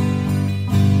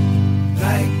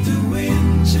 like the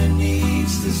winter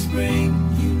needs the spring.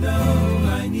 You know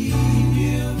I need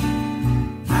you.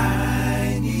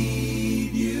 I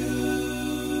need you.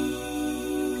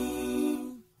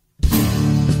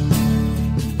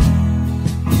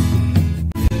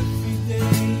 Every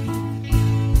day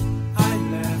I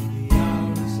laugh the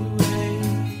hours away,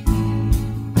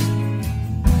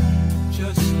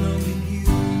 just knowing you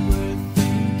were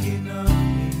thinking of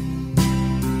me.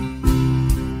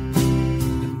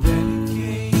 And then it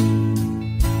came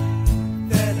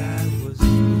that I was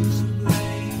to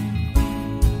blame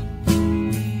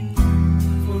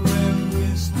for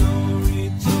every story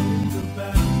told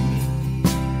about me.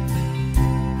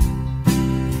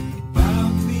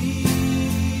 About me,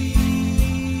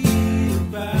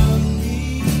 about me.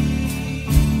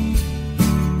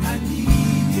 I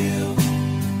need you,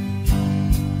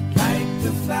 like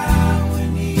the flower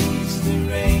needs the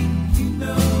rain. You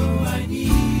know I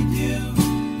need you.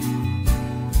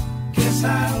 Guess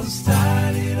I'll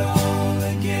start it all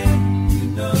again. You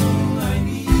know I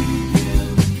need you.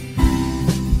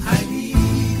 I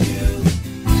need you.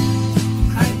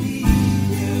 I need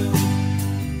you.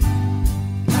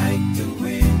 Like the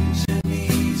winter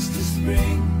needs the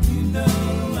spring. You know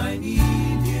I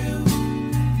need you.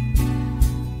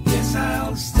 Guess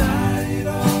I'll start it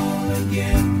all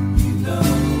again. You know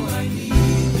I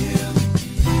need you.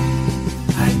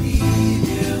 I need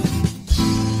you.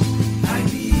 I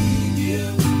need you.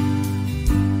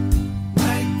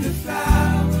 Like the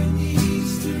flower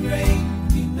needs the rain.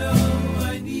 You know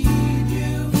I need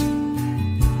you.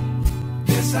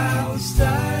 Guess I'll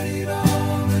start it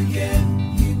all again.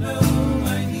 You know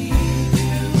I need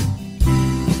you.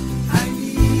 I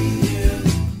need you.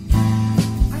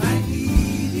 I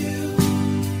need you.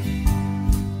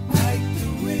 Like the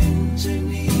winter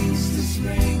needs the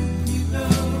spring. You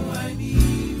know I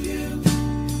need you.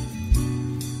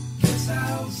 Guess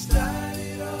I'll start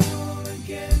it all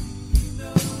again. You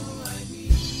know I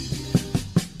need you.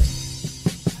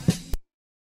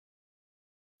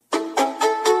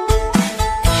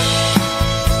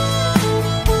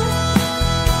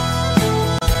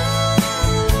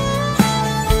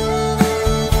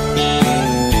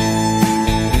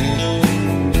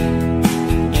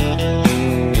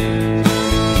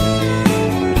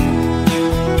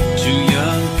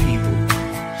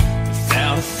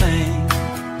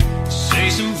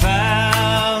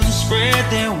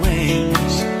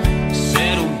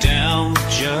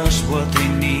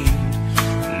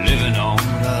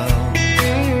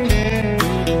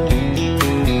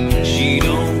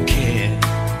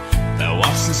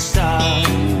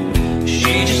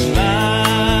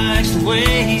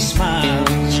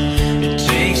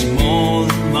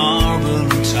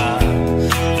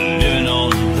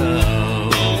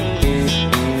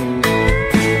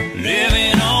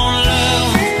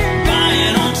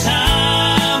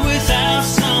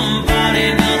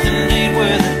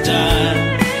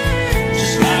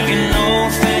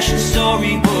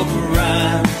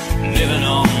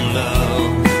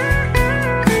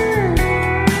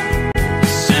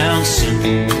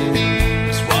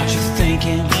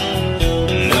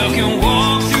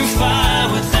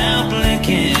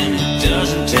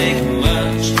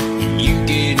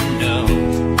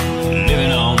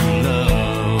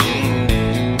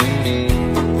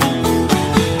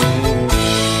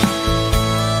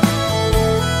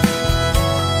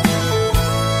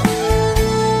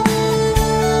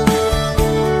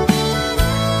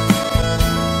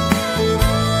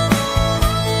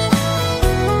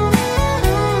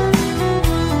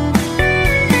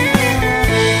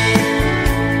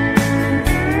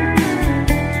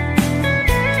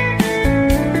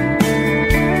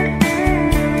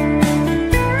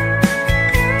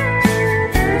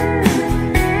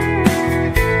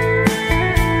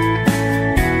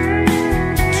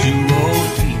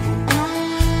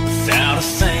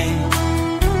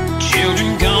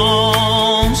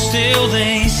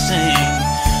 they sing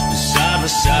side by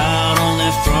side on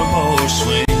that front porch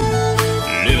swing,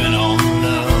 living on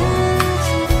love.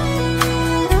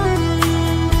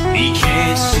 He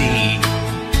can't see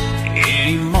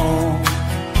anymore,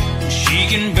 she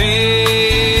can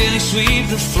barely sweep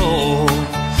the floor,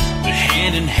 but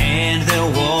hand in hand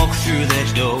they'll walk through that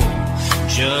door,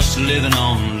 just living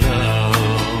on love.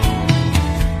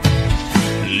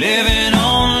 Living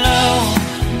on love,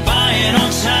 buying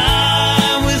on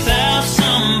time. Without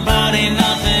somebody,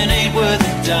 nothing ain't worth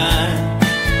a dime.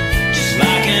 Just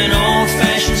like an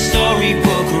old-fashioned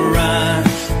storybook rhyme,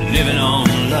 living on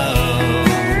love.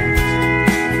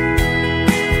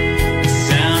 It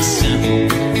sounds simple,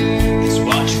 it's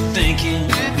what you're thinking.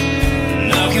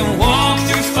 Love can walk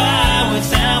through fire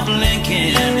without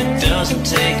blinking. It doesn't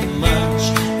take much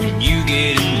when you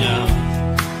get enough,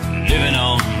 living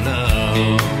on love.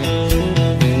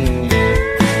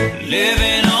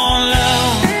 Living on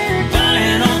love,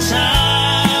 buying on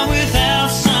time. Without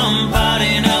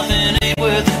somebody, nothing ain't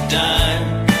worth a dime.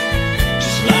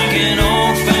 Just like an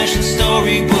old-fashioned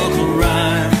storybook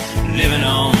rhyme, living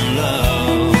on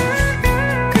love.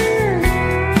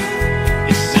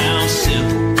 It sounds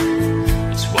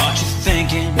simple, it's what you're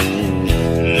thinking.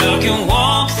 Love can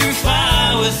walk through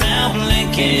fire without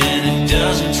blinking. It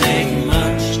doesn't take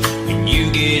much when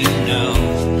you get enough,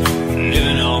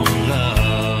 living on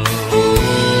love.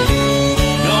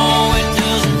 No, it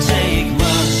doesn't take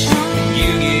much when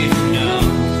you get enough,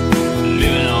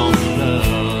 living on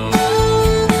love.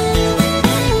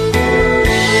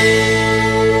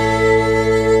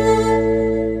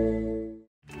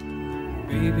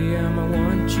 Baby, I'ma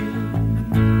want you.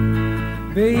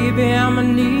 Baby, I'ma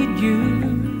need you.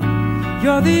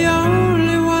 You're the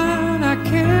only one I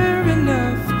care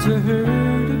enough to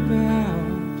hurt about.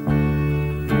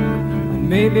 And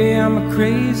maybe I'm a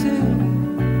crazy,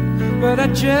 but I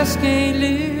just can't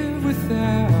live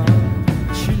without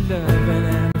your loving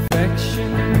and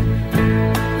affection,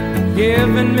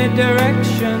 giving me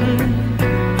direction,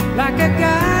 like a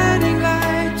guiding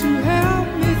light to help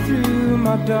me through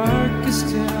my darkest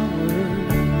hour.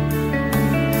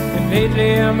 And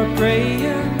lately I'm a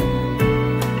praying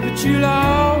that you'll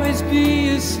always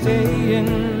be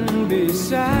staying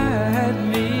beside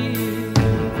me.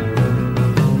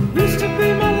 Used to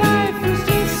be my life was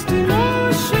just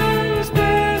emotions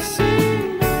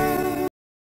passing by.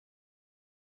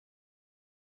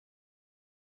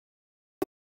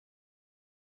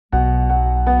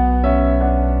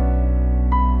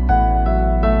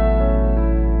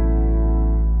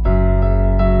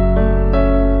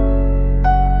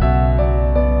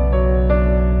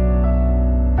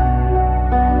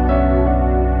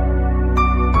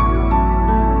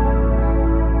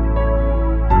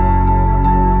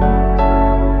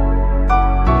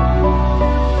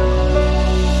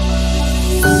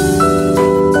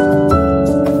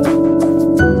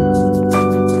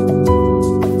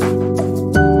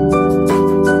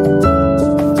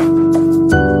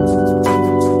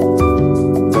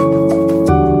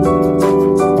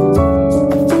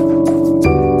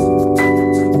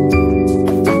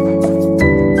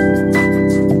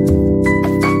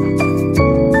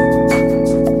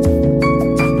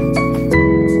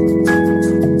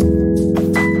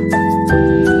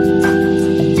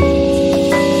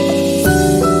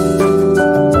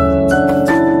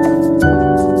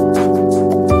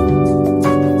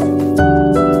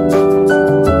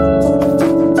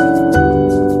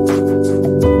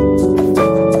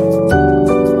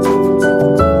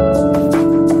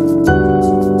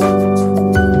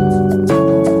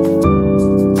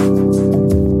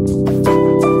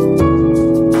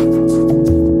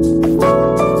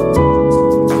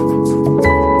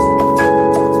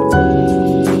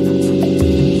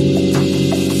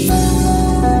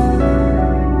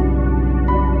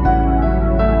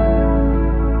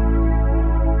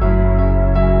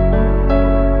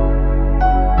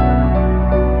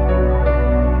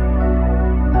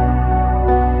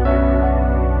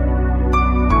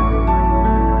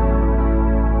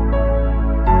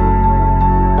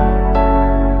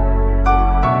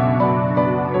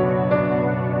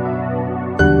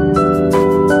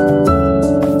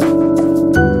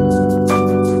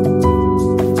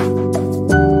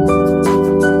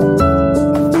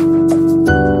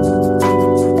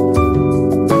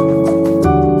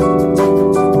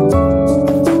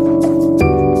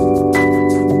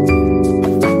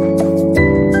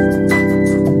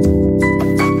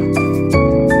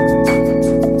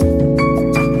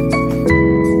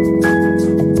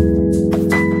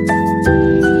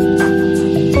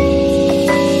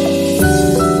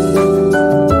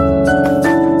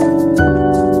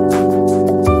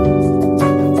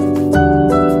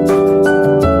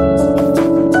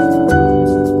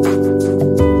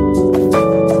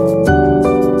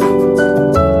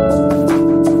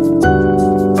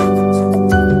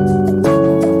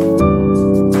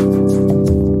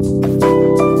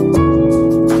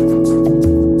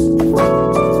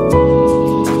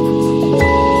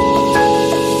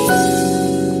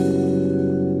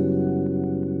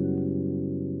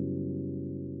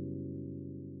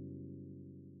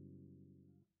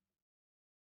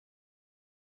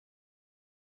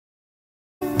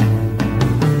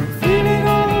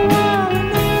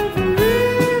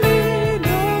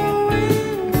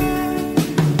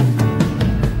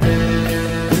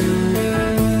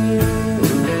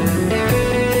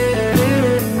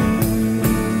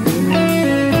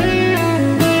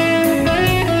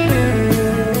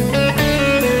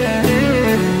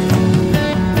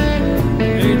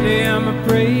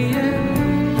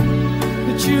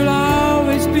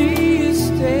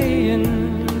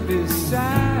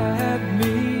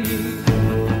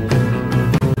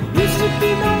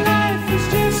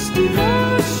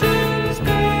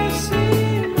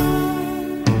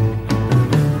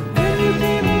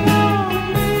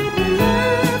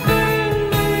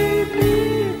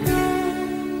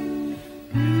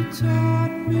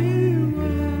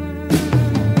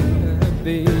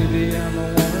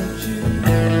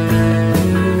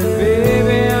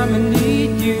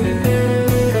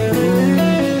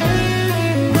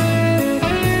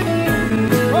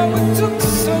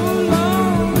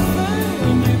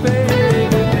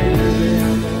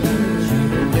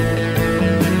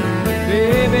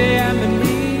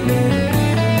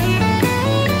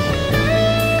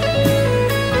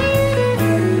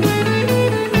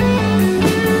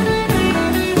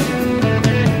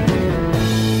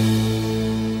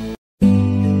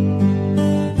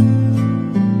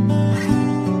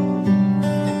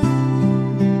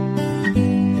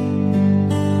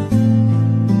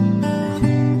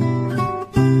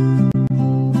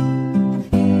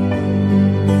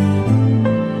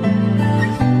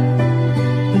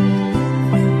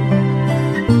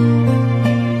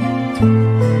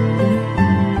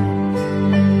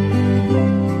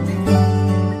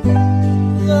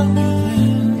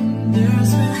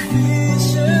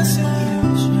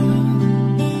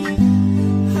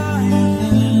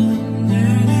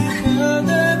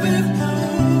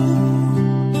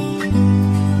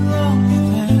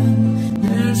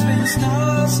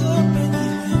 stars up in the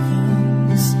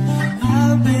heavens,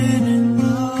 I've been in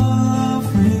love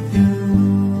with you.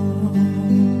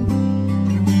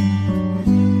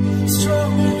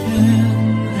 Stronger than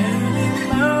any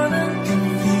mountain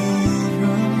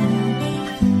cathedral,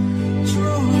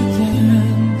 truer than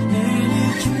any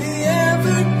tree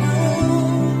ever grew,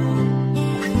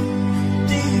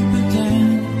 deeper than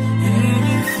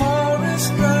any forest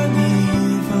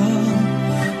primeval.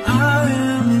 I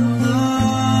am in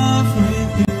love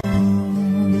with you.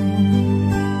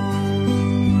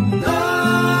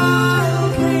 I'll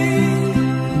bring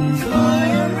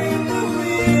fire in the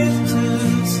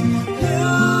winters,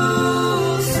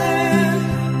 you'll send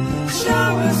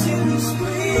showers in the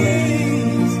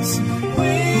springs.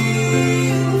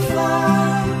 We'll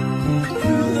fly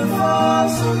through the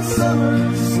falls and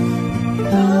summers,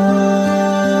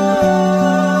 love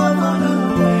on the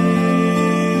wings.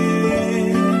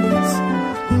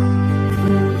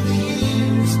 Through the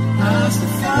years, as the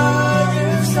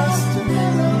fire starts to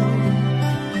mellow,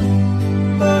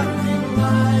 burning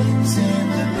lights in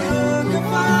the book of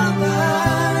our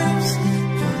lives,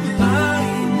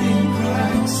 combining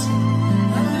cracks,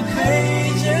 and the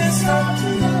pages start to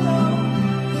yellow.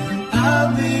 I'll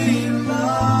be in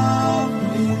love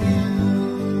with you.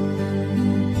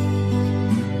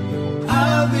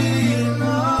 I'll be in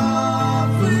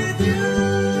love with you.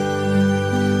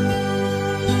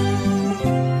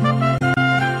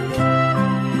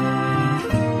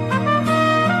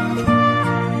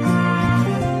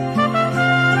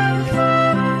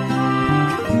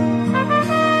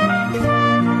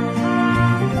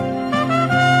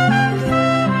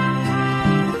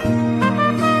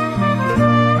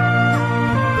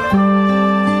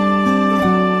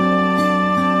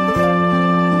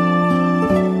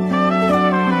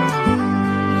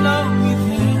 Long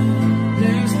within,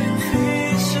 there's been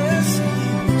fishes in the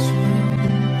ocean,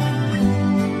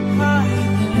 higher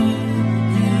than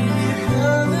any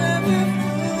other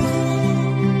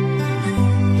before.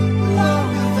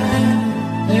 Longer than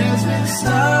there's been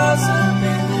stars up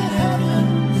in the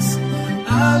heavens,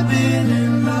 I've been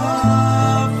in love